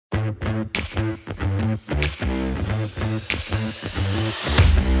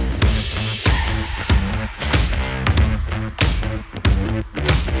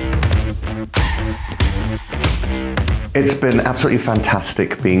It's been absolutely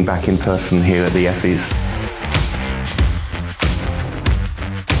fantastic being back in person here at the Effies.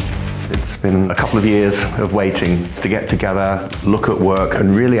 It's been a couple of years of waiting to get together, look at work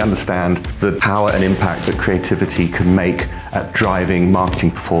and really understand the power and impact that creativity can make at driving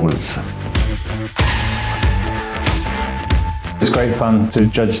marketing performance. It's great fun to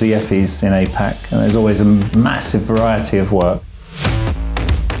judge the Effies in APAC, and there's always a massive variety of work.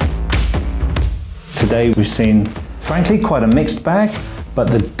 Today we've seen, frankly, quite a mixed bag, but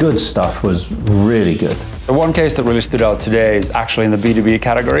the good stuff was really good. The one case that really stood out today is actually in the B2B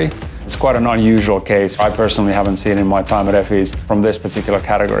category. It's quite an unusual case. I personally haven't seen in my time at Effies from this particular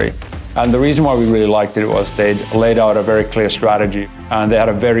category. And the reason why we really liked it was they laid out a very clear strategy and they had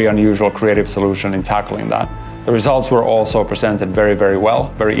a very unusual creative solution in tackling that. The results were also presented very, very well,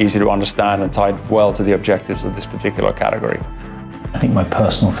 very easy to understand and tied well to the objectives of this particular category. I think my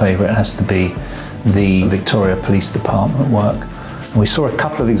personal favourite has to be the Victoria Police Department work. And we saw a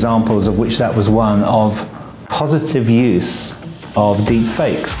couple of examples of which that was one of positive use of deep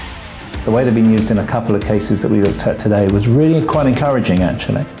fakes. The way they've been used in a couple of cases that we looked at today was really quite encouraging,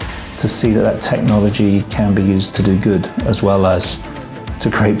 actually, to see that that technology can be used to do good as well as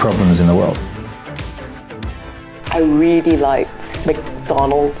to create problems in the world. I really liked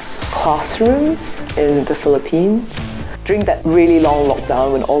McDonald's classrooms in the Philippines. During that really long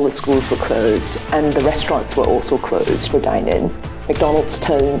lockdown when all the schools were closed and the restaurants were also closed for dine-in, McDonald's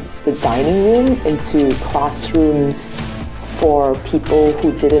turned the dining room into classrooms for people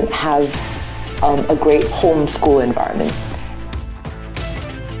who didn't have a great home school environment.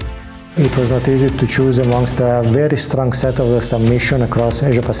 It was not easy to choose amongst a very strong set of submissions across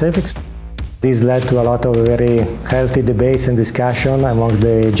Asia Pacific. This led to a lot of very healthy debates and discussion amongst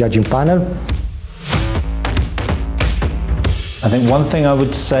the judging panel. I think one thing I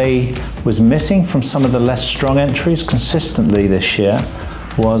would say was missing from some of the less strong entries consistently this year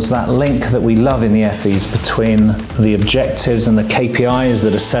was that link that we love in the Effies between the objectives and the KPIs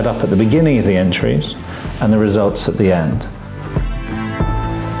that are set up at the beginning of the entries and the results at the end.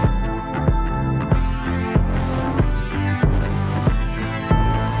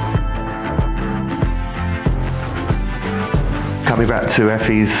 Coming back to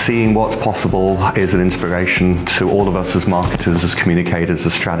Effies, seeing what's possible is an inspiration to all of us as marketers, as communicators,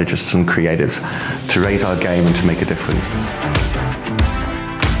 as strategists and creatives to raise our game and to make a difference.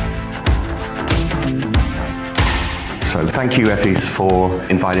 So thank you, Effies, for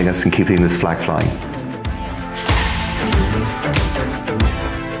inviting us and keeping this flag flying.